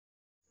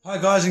Hi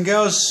guys and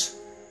girls,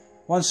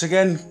 once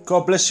again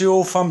God bless you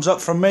all, thumbs up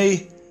from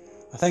me.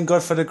 I thank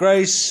God for the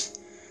grace,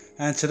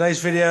 and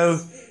today's video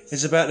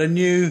is about the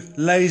new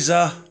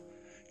Lazer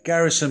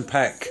Garrison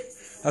pack.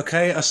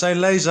 Okay, I say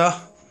laser,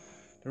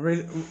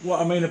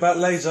 what I mean about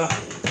laser,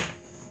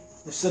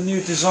 it's the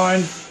new design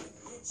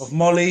of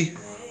Molly.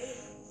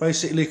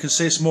 Basically you can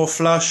see it's more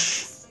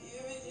flush.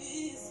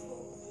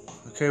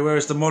 Okay,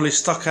 whereas the Molly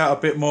stuck out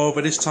a bit more,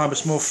 but this time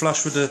it's more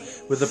flush with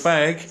the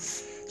bag.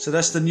 So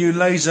that's the new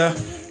Lazer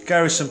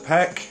Garrison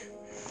pack,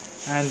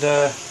 and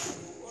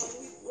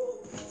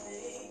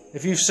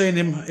if you've seen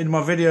him in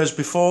my videos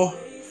before,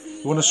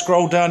 you want to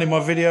scroll down in my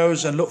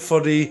videos and look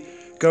for the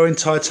Going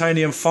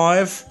Titanium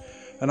 5,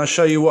 and I'll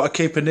show you what I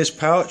keep in this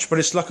pouch, but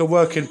it's like a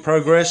work in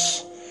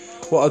progress.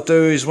 What I'll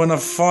do is when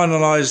I've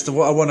finalised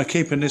what I want to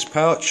keep in this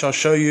pouch, I'll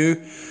show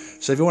you.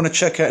 So if you want to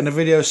check out in the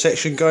video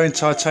section Going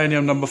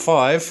Titanium number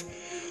 5,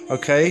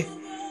 okay,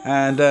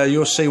 and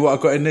you'll see what I've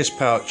got in this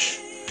pouch.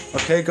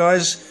 Okay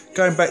guys,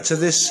 going back to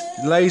this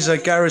Lazer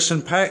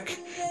Garrison pack,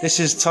 this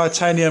is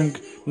titanium,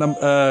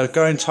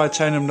 Going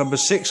Titanium number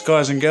 6,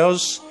 guys and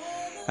girls,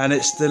 and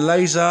it's the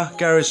Lazer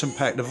Garrison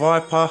pack, the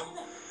Viper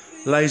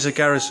Lazer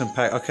Garrison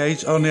pack. Okay,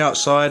 on the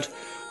outside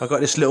I've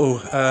got this little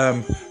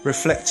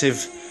reflective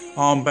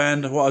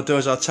armband. What I'll do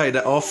is I'll take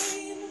that off,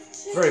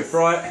 very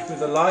bright with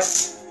the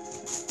light.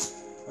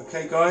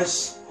 Okay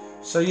guys,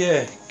 so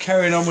yeah,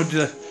 carrying on with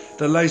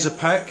the Lazer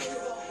pack.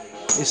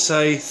 It's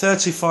a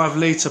 35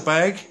 litre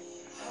bag,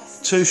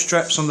 2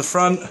 straps on the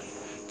front,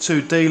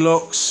 2 D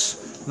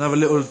locks, another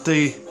little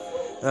D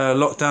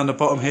lock down the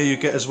bottom here you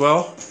get as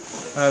well.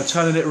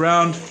 Turning it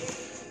round,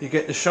 you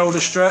get the shoulder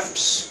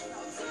straps,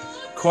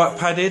 quite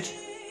padded,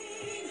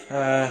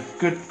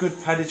 good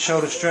padded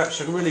shoulder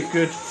straps, a really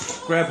good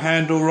grab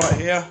handle right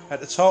here at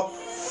the top.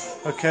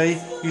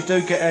 Okay, you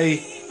do get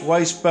a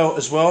waist belt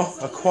as well,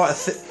 quite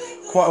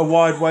a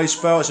wide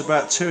waist belt. It's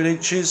about 2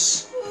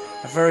 inches.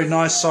 A very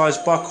nice size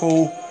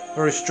buckle,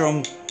 very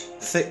strong,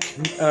 thick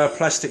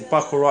plastic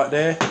buckle right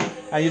there.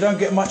 And you don't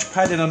get much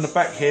padding on the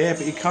back here,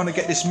 but you kind of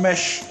get this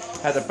mesh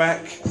at the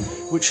back,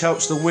 which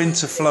helps the wind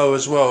to flow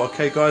as well.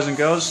 Okay, guys and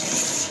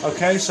girls.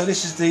 Okay, so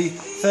this is the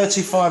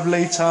 35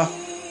 litre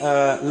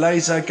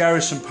Lazer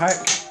Garrison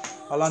pack.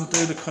 I'll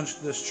undo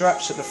the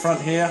straps at the front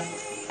here,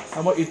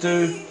 and what you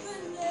do,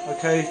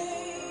 okay,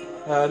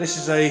 this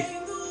is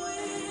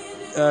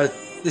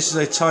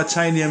a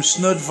titanium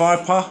snud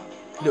Viper.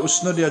 Little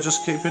snuddy I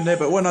just keep in there,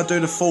 but when I do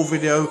the full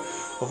video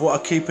of what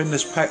I keep in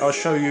this pack, I'll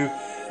show you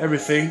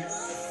everything.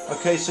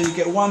 Okay, so you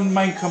get one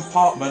main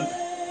compartment,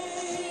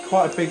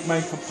 quite a big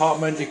main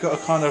compartment. You've got a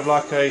kind of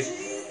like a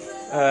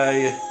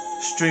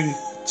string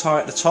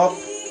tie at the top.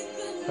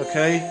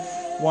 Okay,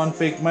 one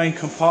big main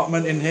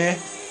compartment in here.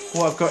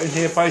 What I've got in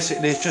here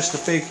basically is just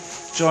a big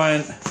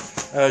giant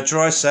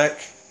dry sack,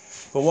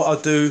 but what I'll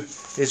do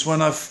is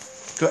when I've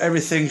got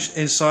everything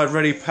inside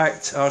ready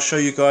packed, I'll show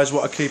you guys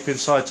what I keep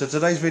inside. So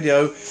today's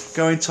video,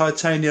 Going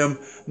Titanium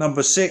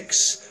number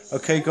 6.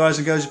 Okay guys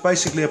and girls,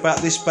 basically about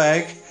this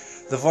bag,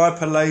 the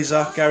Viper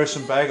Lazer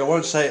Garrison bag. I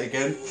won't say it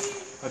again.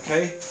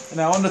 Okay,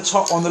 now on the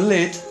top, on the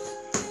lid,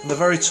 on the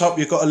very top,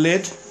 you've got a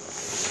lid,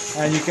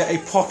 and you get a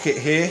pocket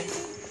here.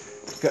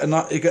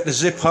 You get the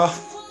zipper.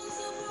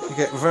 You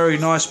get a very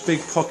nice big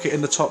pocket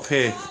in the top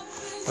here.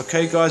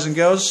 Okay guys and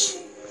girls,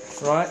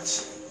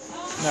 right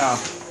now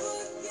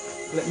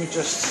let me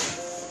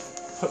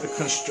just put the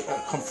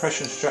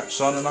compression straps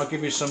on and I'll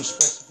give you some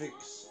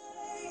specifics.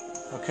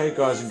 Okay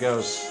guys and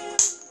girls,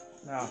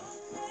 now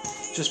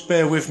just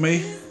bear with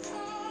me.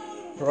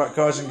 Alright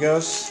guys and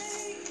girls,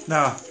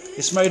 now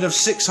it's made of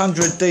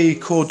 600D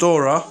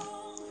Cordura,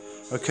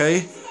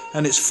 okay,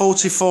 and it's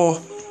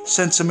 44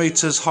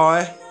 centimeters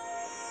high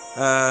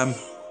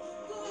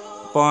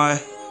by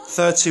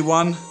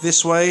 31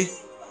 this way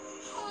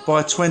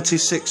by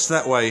 26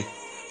 that way.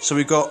 So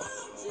we've got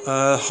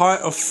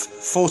height of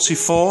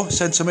 44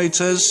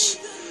 centimeters,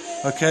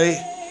 okay,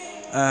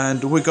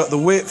 and we got the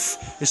width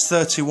is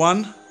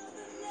 31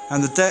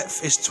 and the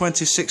depth is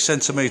 26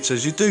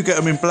 centimeters. You do get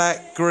them in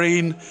black,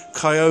 green,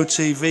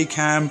 coyote,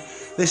 V-cam.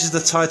 This is the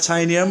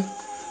titanium.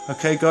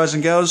 Okay guys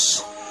and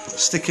girls,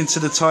 sticking to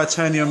the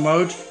titanium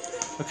mode.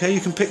 Okay, you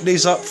can pick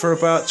these up for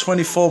about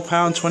 £24,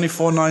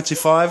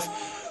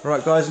 £24.95.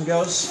 Right guys and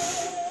girls,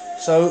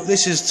 so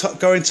this is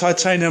Going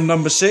Titanium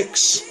number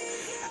 6,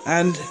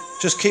 and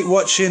just keep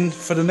watching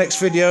for the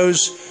next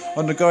videos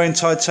on the Going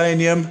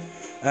Titanium.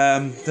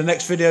 The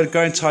next video,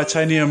 Going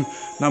Titanium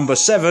number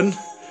 7.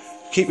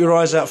 Keep your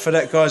eyes out for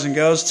that, guys and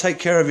girls. Take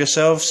care of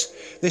yourselves.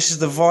 This is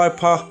the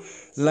Viper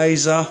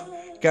Lazer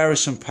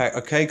Garrison pack.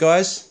 Okay,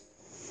 guys?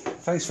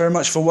 Thanks very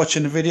much for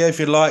watching the video. If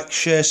you like,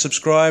 share,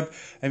 subscribe.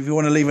 And if you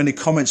want to leave any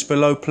comments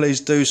below, please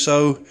do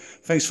so.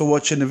 Thanks for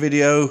watching the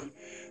video.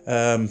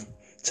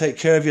 Take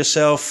care of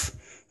yourself.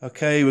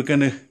 Okay, we're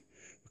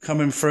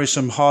coming through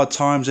some hard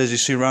times, as you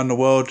see around the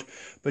world,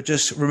 but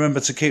just remember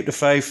to keep the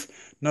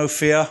faith, no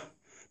fear.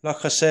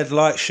 Like I said,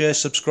 like, share,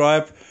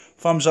 subscribe.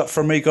 Thumbs up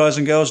from me, guys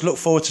and girls. Look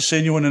forward to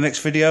seeing you in the next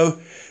video.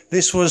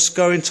 This was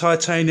Going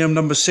Titanium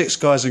number 6,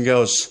 guys and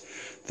girls.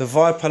 the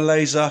Viper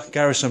Lazer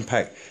Garrison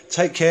pack.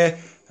 Take care,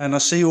 and I'll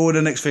see you all in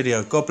the next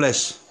video. God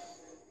bless.